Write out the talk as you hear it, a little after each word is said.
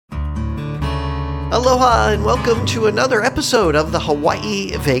Aloha and welcome to another episode of the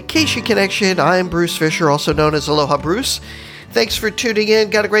Hawaii Vacation Connection. I'm Bruce Fisher, also known as Aloha Bruce. Thanks for tuning in.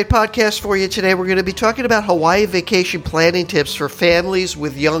 Got a great podcast for you today. We're going to be talking about Hawaii vacation planning tips for families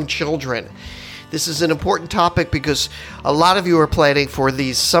with young children. This is an important topic because a lot of you are planning for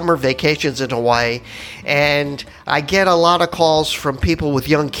these summer vacations in Hawaii, and I get a lot of calls from people with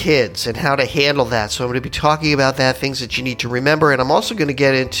young kids and how to handle that. So I'm going to be talking about that, things that you need to remember, and I'm also going to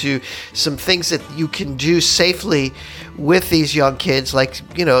get into some things that you can do safely with these young kids, like,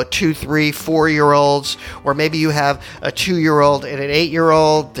 2, 3, 4-year-olds, or maybe you have a 2-year-old and an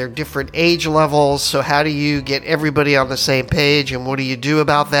 8-year-old. They're different age levels, so how do you get everybody on the same page, and what do you do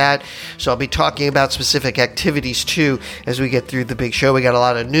about that? So I'll be talking about specific activities too as we get through the big show. We got a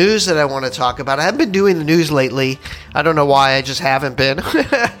lot of news that I want to talk about. I haven't been doing the news lately. I don't know why, I just haven't been.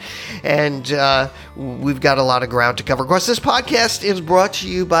 And we've got a lot of ground to cover. Of course, this podcast is brought to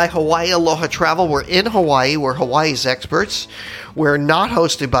you by Hawaii Aloha Travel. We're in Hawaii. We're Hawaii's experts. We're not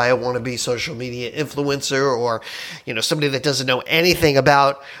hosted by a wannabe social media influencer or, somebody that doesn't know anything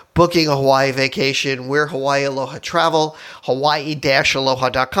about booking a Hawaii vacation. We're Hawaii Aloha Travel,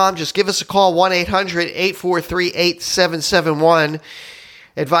 hawaii-aloha.com. Just give us a call, 1-800-843-8771.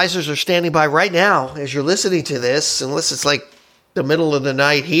 Advisors are standing by right now as you're listening to this, unless it's like the middle of the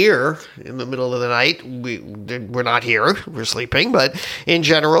night here. In the middle of the night, we're not here. We're sleeping. But in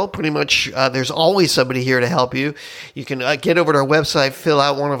general, pretty much there's always somebody here to help you. You can get over to our website, fill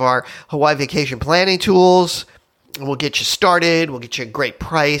out one of our Hawaii vacation planning tools. We'll get you started. We'll get you a great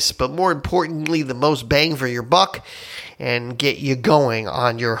price. But more importantly, the most bang for your buck, and get you going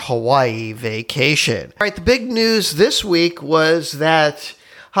on your Hawaii vacation. All right, the big news this week was that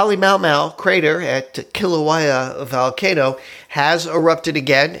Halemaumau crater at Kilauea volcano has erupted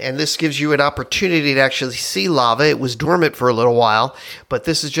again, and this gives you an opportunity to actually see lava. It was dormant for a little while, but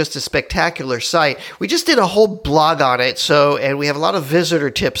this is just a spectacular sight. We just did a whole blog on it, and we have a lot of visitor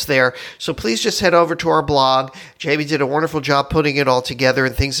tips there, so please just head over to our blog. Jamie did a wonderful job putting it all together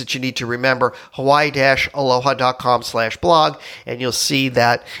and things that you need to remember, hawaii-aloha.com/blog, and you'll see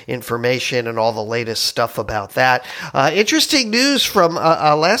that information and all the latest stuff about that. Interesting news from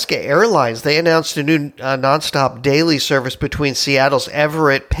Alaska Airlines. They announced a new nonstop daily service between Seattle's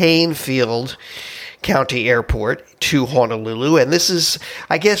Everett Plainfield County Airport to Honolulu, and this is,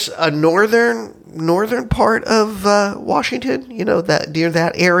 I guess, a northern part of Washington, that near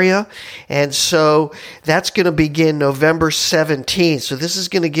that area, and so that's going to begin November 17th. So this is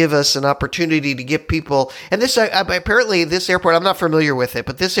going to give us an opportunity to get people, and this apparently this airport, I'm not familiar with it,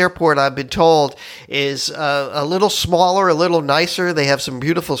 but this airport, I've been told, is a little smaller, a little nicer. They have some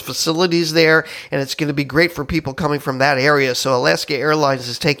beautiful facilities there, and it's going to be great for people coming from that area. So Alaska Airlines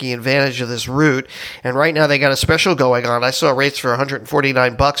is taking advantage of this route, and right now they got a special going on. I saw rates for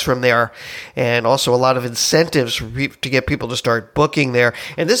 $149 from there, and also a lot of incentives to get people to start booking there.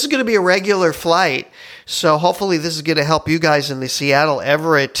 And this is going to be a regular flight, so hopefully this is going to help you guys in the Seattle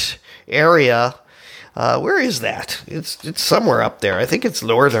Everett area. Where is that? It's somewhere up there. I think it's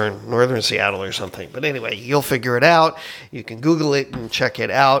northern Seattle or something. But anyway, you'll figure it out. You can Google it and check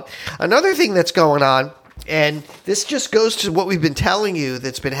it out. Another thing that's going on, and this just goes to what we've been telling you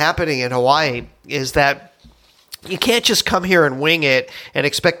that's been happening in Hawaii, is that you can't just come here and wing it and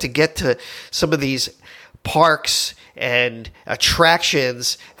expect to get to some of these parks and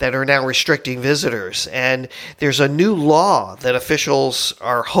attractions that are now restricting visitors. And there's a new law that officials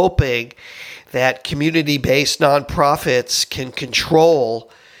are hoping that community-based nonprofits can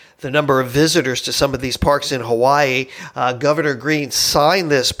control the number of visitors to some of these parks in Hawaii. Governor Green signed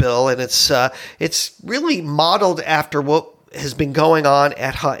this bill, and it's really modeled after what has been going on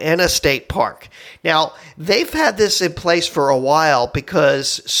at Haena State Park. Now, they've had this in place for a while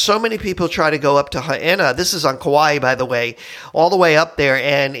because so many people try to go up to Haena. This is on Kauai, by the way, all the way up there,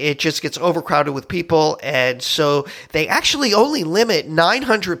 and it just gets overcrowded with people. And so they actually only limit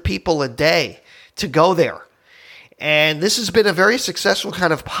 900 people a day to go there. And this has been a very successful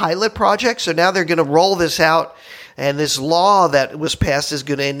kind of pilot project. So now they're going to roll this out, and this law that was passed is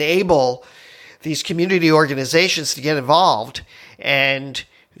going to enable these community organizations to get involved and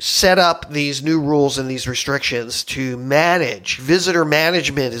set up these new rules and these restrictions to manage. Visitor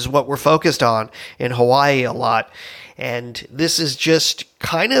management is what we're focused on in Hawaii a lot. And this is just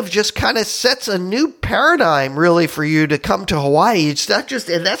kind of sets a new paradigm really for you to come to Hawaii. It's not just,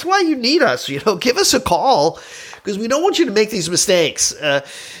 and that's why you need us, give us a call, because we don't want you to make these mistakes.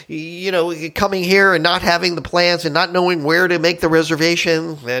 Coming here and not having the plans and not knowing where to make the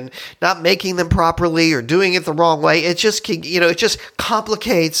reservation and not making them properly or doing it the wrong way. It just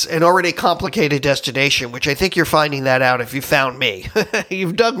complicates an already complicated destination, which I think you're finding that out if you found me.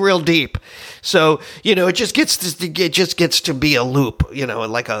 You've dug real deep. So, it just gets to be a loop,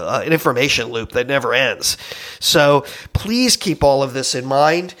 like an information loop that never ends. So please keep all of this in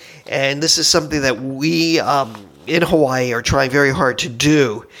mind. And this is something that we in Hawaii are trying very hard to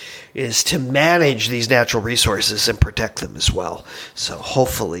do, is to manage these natural resources and protect them as well. So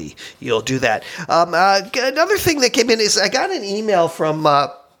hopefully you'll do that. Another thing that came in is I got an email from,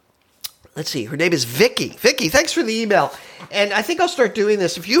 let's see, her name is Vicky. Vicky, thanks for the email. And I think I'll start doing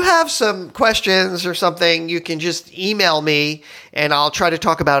this. If you have some questions or something, you can just email me and I'll try to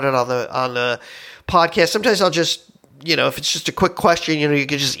talk about it on the podcast. Sometimes I'll just, if it's just a quick question, you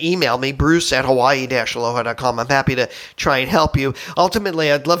can just email me, bruce@hawaii-aloha.com. I'm happy to try and help you.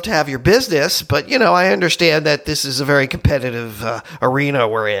 Ultimately, I'd love to have your business, but, I understand that this is a very competitive arena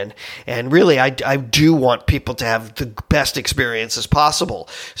we're in. And really, I do want people to have the best experience as possible.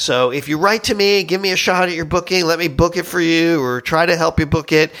 So if you write to me, give me a shot at your booking, let me book it for you or try to help you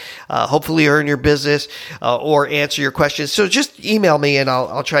book it, hopefully earn your business or answer your questions. So just email me and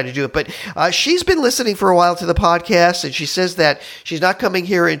I'll try to do it. But she's been listening for a while to the podcast. And she says that she's not coming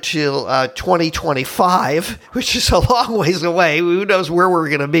here until 2025, which is a long ways away. Who knows where we're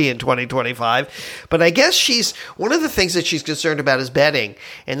going to be in 2025. But I guess one of the things that she's concerned about is bedding.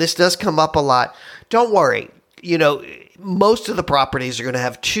 And this does come up a lot. Don't worry. Most of the properties are going to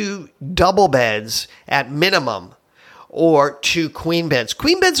have 2 double beds at minimum, or 2 queen beds.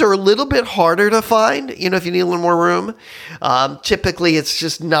 Queen beds are a little bit harder to find, if you need a little more room. Typically, it's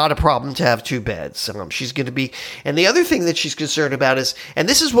just not a problem to have 2 beds. She's going to be, and the other thing that she's concerned about is, and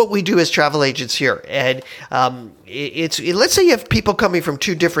this is what we do as travel agents here, and let's say you have people coming from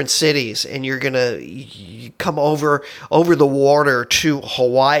 2 different cities, and you're going to come over the water to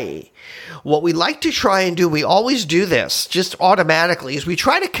Hawaii. What we like to try and do, we always do this, just automatically, is we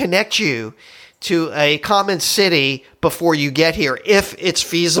try to connect you to a common city before you get here, if it's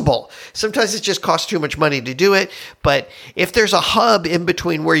feasible. Sometimes it just costs too much money to do it, but if there's a hub in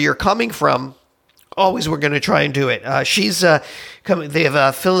between where you're coming from, always we're going to try and do it. She's coming. They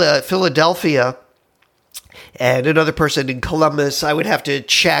have Philadelphia and another person in Columbus. I would have to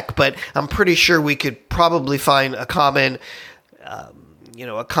check, but I'm pretty sure we could probably find a common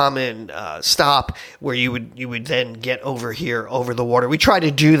stop where you would then get over here over the water. We try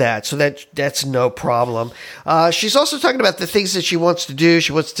to do that, so that's no problem. She's also talking about the things that she wants to do.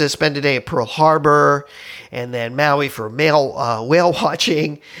 She wants to spend a day at Pearl Harbor and then Maui for whale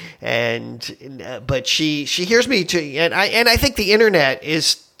watching. But she hears me too, and I think the internet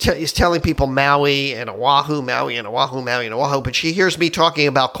is telling people Maui and Oahu, Maui and Oahu, Maui and Oahu, but she hears me talking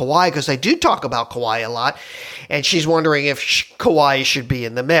about Kauai because I do talk about Kauai a lot, and she's wondering if Kauai should be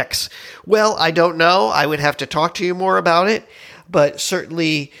in the mix. Well, I don't know. I would have to talk to you more about it, but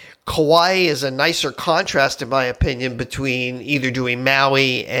certainly Kauai is a nicer contrast, in my opinion, between either doing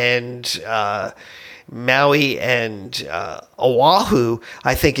Maui and Oahu.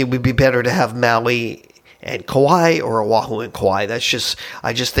 I think it would be better to have Maui and Kauai or Oahu and Kauai. I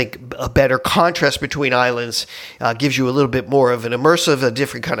just think a better contrast between islands gives you a little bit more of an immersive, a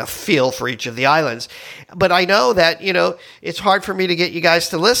different kind of feel for each of the islands. But I know that, it's hard for me to get you guys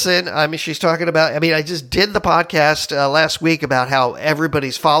to listen. I mean, she's talking about, I just did the podcast last week about how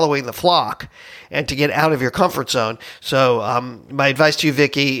everybody's following the flock and to get out of your comfort zone. So my advice to you,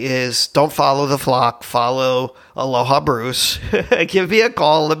 Vicky, is don't follow the flock. Follow Aloha Bruce. Give me a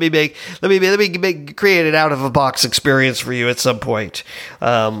call. Let me create an out of a box experience for you at some point.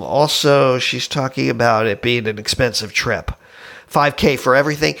 Also, she's talking about it being an expensive trip. $5,000 for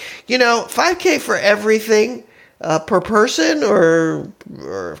everything. $5,000 for everything per person or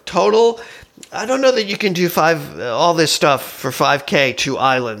total. I don't know that you can do all this stuff for $5,000 2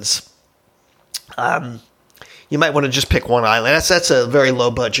 islands. You might want to just pick one island. That's a very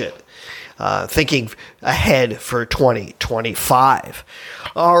low budget. Thinking ahead for 2025.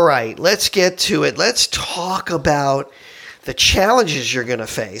 All right, let's get to it. Let's talk about the challenges you're going to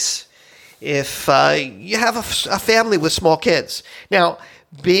face if you have a family with small kids. Now,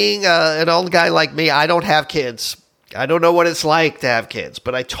 being an old guy like me, I don't have kids. I don't know what it's like to have kids,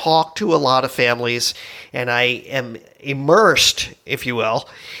 but I talk to a lot of families, and I am immersed, if you will,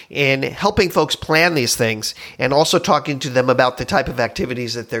 in helping folks plan these things and also talking to them about the type of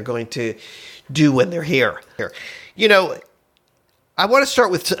activities that they're going to do when they're here. I want to start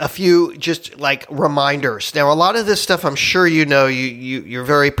with a few just like reminders. Now, a lot of this stuff, I'm sure you're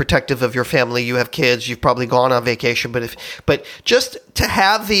very protective of your family. You have kids. You've probably gone on vacation, but just to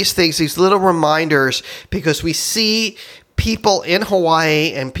have these things, these little reminders, because we see people in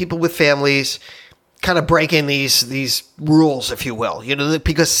Hawaii and people with families kind of breaking these rules, if you will,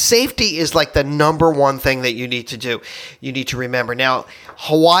 because safety is like the number one thing that you need to do. You need to remember. Now,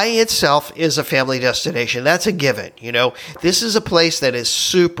 Hawaii itself is a family destination. That's a given. This is a place that is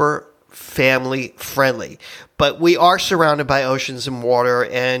super family friendly, but we are surrounded by oceans and water,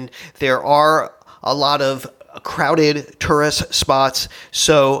 and there are a lot of crowded tourist spots.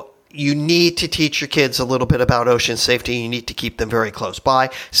 So you need to teach your kids a little bit about ocean safety. You need to keep them very close by.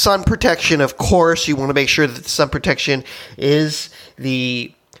 Sun protection, of course. You want to make sure that the sun protection is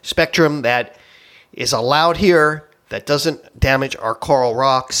the spectrum that is allowed here, that doesn't damage our coral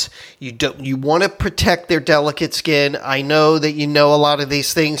rocks. You want to protect their delicate skin. I know that you know a lot of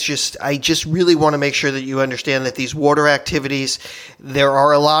these things. I just really want to make sure that you understand that these water activities, there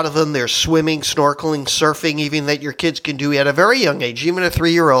are a lot of them. There's swimming, snorkeling, surfing, even that your kids can do at a very young age. Even a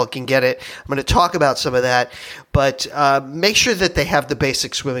 3-year-old can get it. I'm going to talk about some of that, but make sure that they have the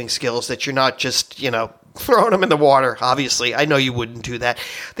basic swimming skills, that you're not just, throwing them in the water. Obviously, I know you wouldn't do that.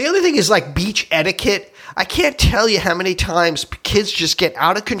 The other thing is like beach etiquette. I can't tell you how many times kids just get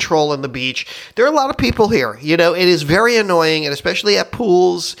out of control on the beach. There are a lot of people here. It is very annoying, and especially at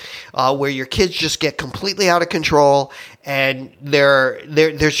pools where your kids just get completely out of control, and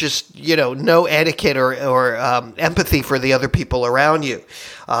there's just no etiquette or empathy for the other people around you.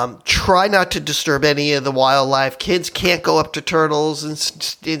 Try not to disturb any of the wildlife. Kids can't go up to turtles and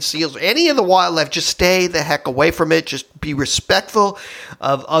seals. Any of the wildlife, just stay the heck away from it. Just be respectful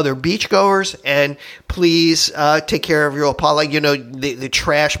of other beachgoers, and please take care of your opala. The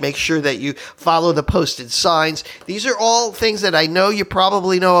trash. Make sure that you follow the posted signs. These are all things that I know you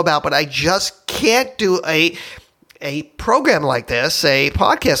probably know about, but I just can't do a program like this, a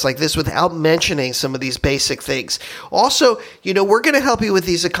podcast like this, without mentioning some of these basic things. Also, we're going to help you with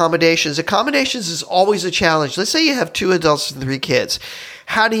these accommodations. Accommodations is always a challenge. Let's say you have 2 adults and 3 kids.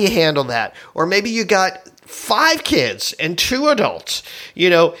 How do you handle that? Or maybe you got 5 kids and 2 adults.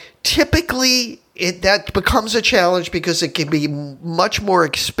 Typically that becomes a challenge because it can be much more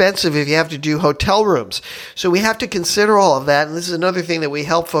expensive if you have to do hotel rooms. So we have to consider all of that. And this is another thing that we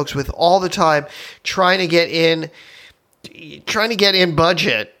help folks with all the time, trying to get in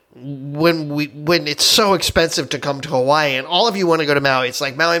budget when it's so expensive to come to Hawaii, and all of you want to go to Maui. It's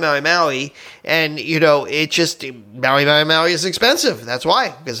like Maui, Maui, Maui, and Maui is expensive. That's why,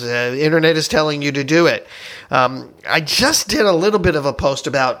 because the internet is telling you to do it. I just did a little bit of a post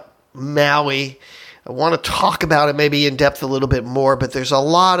about Maui. I want to talk about it maybe in depth a little bit more, but there's a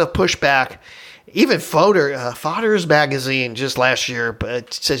lot of pushback. Even Fodder's magazine just last year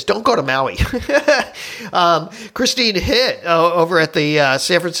says, don't go to Maui. Christine Hitt over at the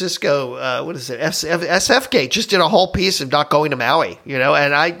San Francisco, SFK, just did a whole piece of not going to Maui,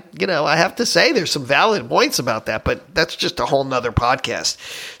 and I have to say there's some valid points about that, but that's just a whole nother podcast.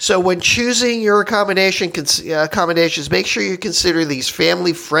 So when choosing your accommodations, make sure you consider these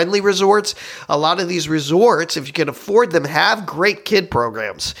family-friendly resorts. A lot of these resorts, if you can afford them, have great kid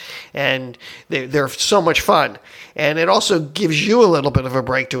programs, and they're so much fun, and it also gives you a little bit of a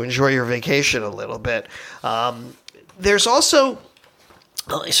break to enjoy your vacation a little bit. There's also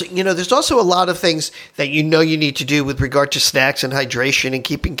a lot of things that you need to do with regard to snacks and hydration and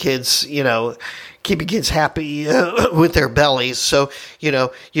keeping kids happy with their bellies. So, you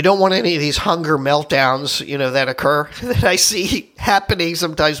don't want any of these hunger meltdowns, that occur that I see happening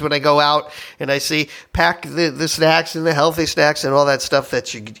sometimes when I go out and I see pack the snacks and the healthy snacks and all that stuff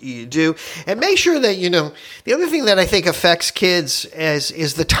that you do. And make sure that, the other thing that I think affects kids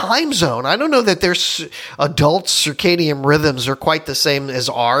is the time zone. I don't know that their adult circadian rhythms are quite the same as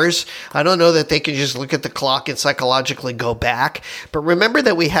ours. I don't know that they can just look at the clock and psychologically go back. But remember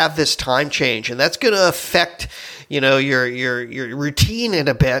that we have this time change, and that's going to affect, your routine in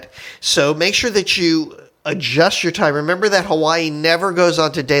a bit. So make sure that you adjust your time. Remember that Hawaii never goes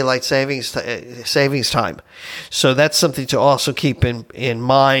on to daylight savings time. So that's something to also keep in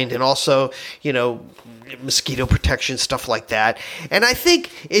mind. And also, mosquito protection, stuff like that. And I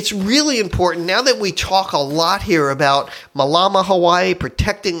think it's really important, now that we talk a lot here about Malama Hawaii,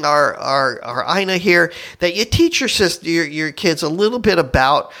 protecting our Aina here, that you teach your kids a little bit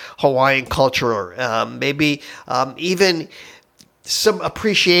about Hawaiian culture, maybe even some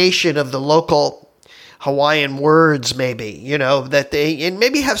appreciation of the local Hawaiian words, maybe, and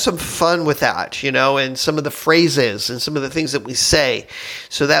maybe have some fun with that, and some of the phrases and some of the things that we say.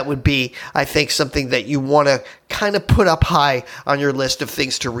 So that would be, I think, something that you want to kind of put up high on your list of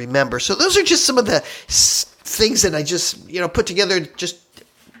things to remember. So those are just some of the things that I just, put together just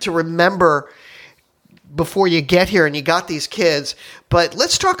to remember before you get here and you got these kids. But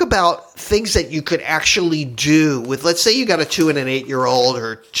let's talk about things that you could actually do with, let's say you got a 2 and an 8-year-old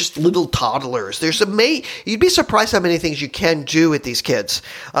or just little toddlers. You'd be surprised how many things you can do with these kids.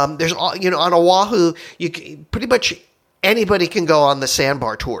 There's, on Oahu, pretty much anybody can go on the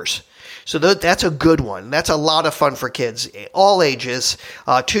sandbar tours. So that's a good one. That's a lot of fun for kids, all ages.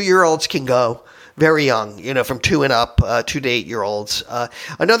 2-year-olds can go. Very young, from 2 and up, 2 to 8-year-olds.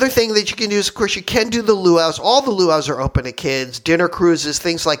 Another thing that you can do is, of course, you can do the luau's. All the luau's are open to kids, dinner cruises,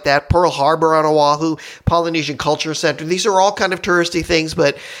 things like that. Pearl Harbor on Oahu, Polynesian Culture Center. These are all kind of touristy things,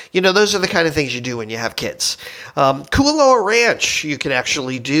 but, those are the kind of things you do when you have kids. Kualoa Ranch you can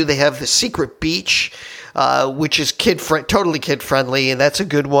actually do. They have the secret beach, which is totally kid-friendly, and that's a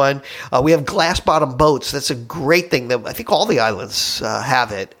good one. We have glass-bottom boats. That's a great thing. I think all the islands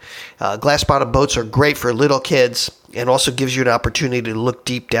have it. Glass-bottom boats are great for little kids and also gives you an opportunity to look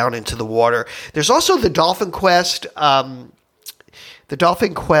deep down into the water. There's also the Dolphin Quest. The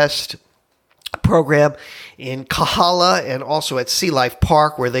Dolphin Quest program in Kahala and also at Sea Life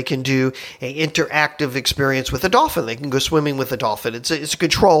Park, where they can do an interactive experience with a dolphin. They can go swimming with a dolphin. It's a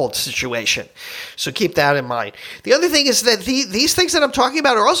controlled situation. So keep that in mind. The other thing is that these things that I'm talking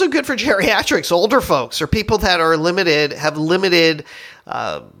about are also good for geriatrics, older folks, or people that are have limited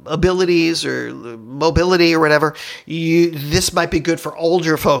abilities or mobility or whatever. This might be good for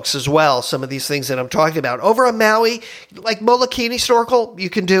older folks as well, some of these things that I'm talking about. Over on Maui, like Molokini Snorkel,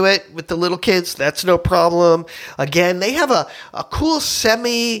 you can do it with the little kids. That's no problem. Again, they have a cool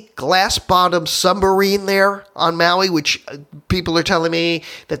semi-glass bottom submarine there on Maui, which people are telling me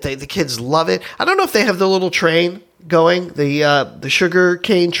that the kids love it. I don't know if they have the little train going, the sugar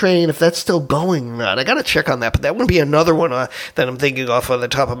cane train, if that's still going or not. I got to check on that, but that would be another one that I'm thinking off on the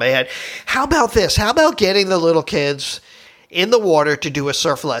top of my head. How about this? How about getting the little kids in the water to do a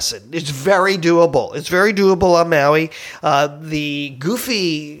surf lesson? It's very doable. It's very doable on Maui.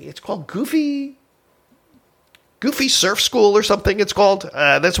 It's called Goofy Surf School or something it's called.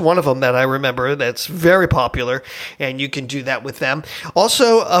 That's one of them that I remember that's very popular, and you can do that with them.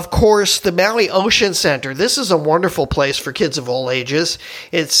 Also, of course, the Maui Ocean Center. This is a wonderful place for kids of all ages.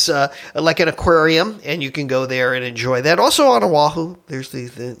 It's like an aquarium, and you can go there and enjoy that. Also on Oahu, there's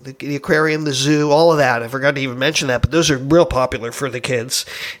the aquarium, the zoo, all of that. I forgot to even mention that, but those are real popular for the kids.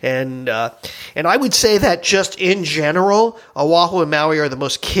 And I would say that just in general, Oahu and Maui are the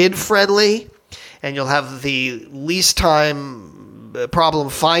most kid-friendly, and you'll have the least problem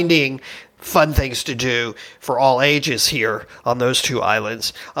finding fun things to do for all ages here on those two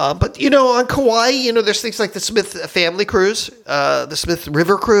islands. But on Kauai, there's things like the Smith Family Cruise, the Smith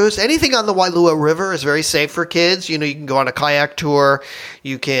River Cruise. Anything on the Wailua River is very safe for kids. You can go on a kayak tour.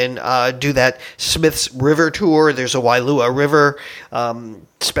 You can do that Smith's River tour. There's a Wailua River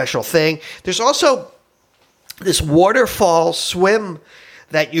special thing. There's also this waterfall swim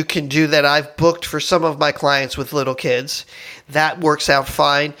that you can do that I've booked for some of my clients with little kids. That works out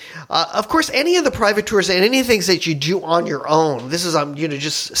fine. Of course, any of the private tours and any things that you do on your own, this is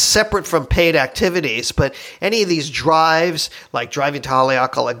just separate from paid activities, but any of these drives, like driving to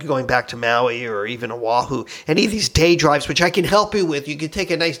Haleakala, like going back to Maui or even Oahu, any of these day drives, which I can help you with, you can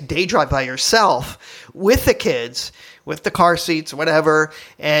take a nice day drive by yourself with the kids, with the car seats, whatever,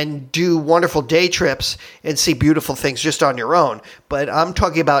 and do wonderful day trips and see beautiful things just on your own. But I'm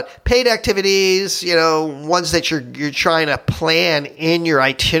talking about paid activities, ones that you're trying to plan in your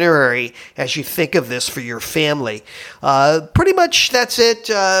itinerary as you think of this for your family. Pretty much that's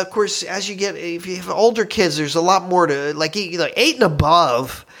it. Of course, if you have older kids, there's a lot more to, 8 and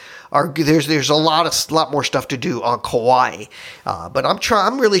above. There's a lot more stuff to do on Kauai, but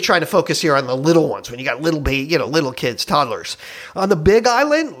I'm really trying to focus here on the little ones. When you got little kids, toddlers. On the Big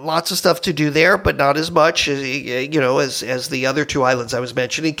Island, lots of stuff to do there, but not as much as the other two islands I was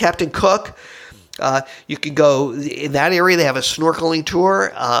mentioning. Captain Cook, you can go in that area. They have a snorkeling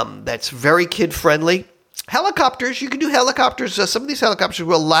tour that's very kid friendly. Helicopters, you can do helicopters. Some of these helicopters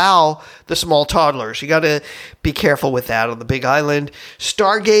will allow the small toddlers. You got to be careful with that on the Big Island.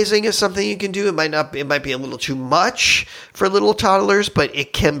 Stargazing is something you can do. It might be a little too much for little toddlers, but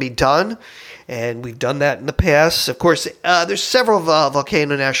it can be done. And we've done that in the past. Of course, there's several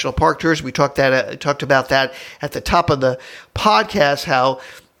Volcano National Park tours. We talked about that at the top of the podcast, how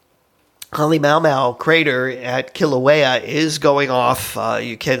Halemaumau crater at Kilauea is going off.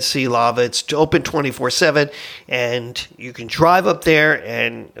 You can see lava. It's open 24/7, and you can drive up there,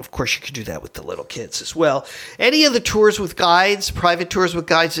 and of course you can do that with the little kids as well. Any of the tours with guides, private tours with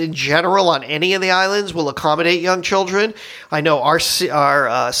guides in general on any of the islands will accommodate young children. I know our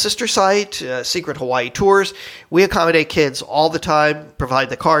sister site, Secret Hawaii Tours, we accommodate kids all the time, provide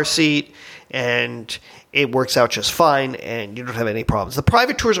the car seat, and it works out just fine, and you don't have any problems. The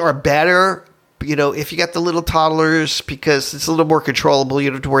private tours are better, if you got the little toddlers, because it's a little more controllable. You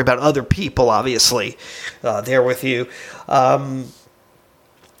don't have to worry about other people, obviously, there with you.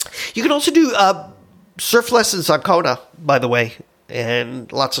 You can also do surf lessons on Kona, by the way, and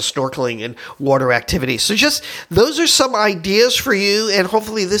lots of snorkeling and water activities. So just those are some ideas for you, and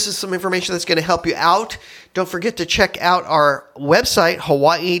hopefully this is some information that's going to help you out. Don't forget to check out our website,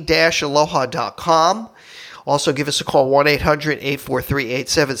 hawaii-aloha.com. Also, give us a call,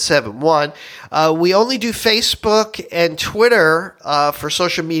 1-800-843-8771. We only do Facebook and Twitter for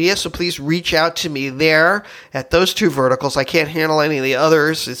social media, so please reach out to me there at those two verticals. I can't handle any of the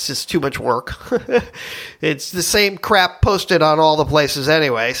others. It's just too much work. It's the same crap posted on all the places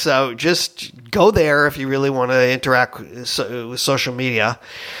anyway, so just go there if you really want to interact with social media.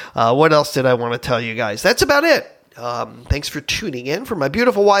 What else did I want to tell you guys? That's about it. Thanks for tuning in. For my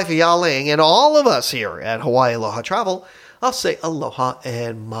beautiful wife, Yaling, and all of us here at Hawaii Aloha Travel, I'll say aloha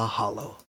and mahalo.